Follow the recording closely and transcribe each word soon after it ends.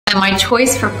And my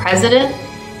choice for president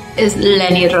is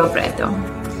Leni Robredo.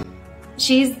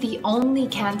 She's the only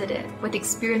candidate with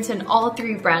experience in all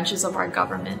three branches of our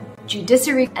government: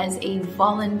 judiciary as a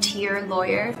volunteer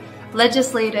lawyer,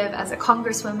 legislative as a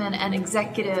congresswoman, and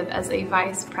executive as a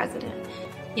vice president.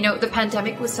 You know, the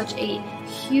pandemic was such a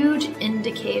huge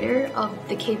indicator of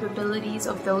the capabilities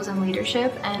of those in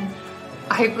leadership, and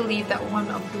I believe that one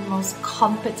of the most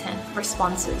competent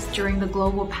responses during the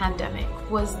global pandemic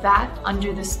was that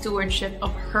under the stewardship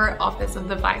of her office of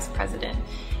the vice president.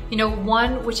 You know,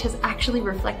 one which has actually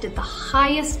reflected the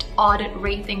highest audit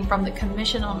rating from the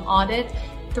Commission on Audit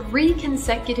 3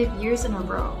 consecutive years in a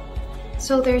row.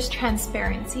 So there's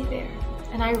transparency there,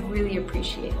 and I really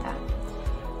appreciate that.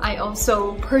 I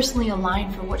also personally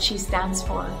align for what she stands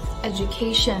for: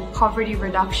 education, poverty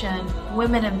reduction,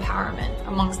 women empowerment,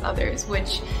 amongst others,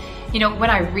 which, you know,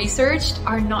 when I researched,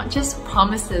 are not just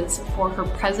promises for her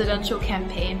presidential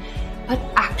campaign, but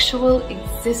actual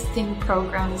existing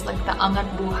programs like the Angat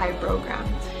Buhay program,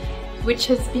 which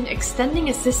has been extending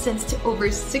assistance to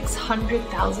over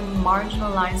 600,000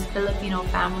 marginalized Filipino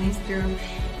families through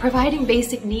providing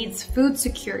basic needs, food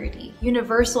security,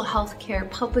 universal health care,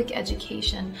 public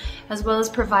education, as well as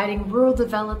providing rural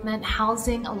development,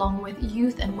 housing, along with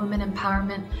youth and women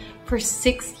empowerment for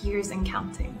 6 years and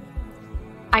counting.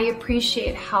 I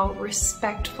appreciate how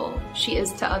respectful she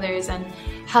is to others and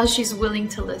how she's willing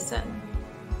to listen.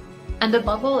 And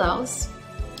above all else,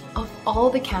 of all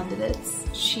the candidates,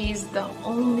 she's the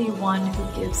only one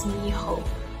who gives me hope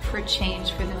for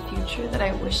change for the future that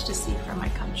I wish to see for my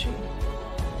country.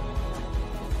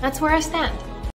 That's where I stand.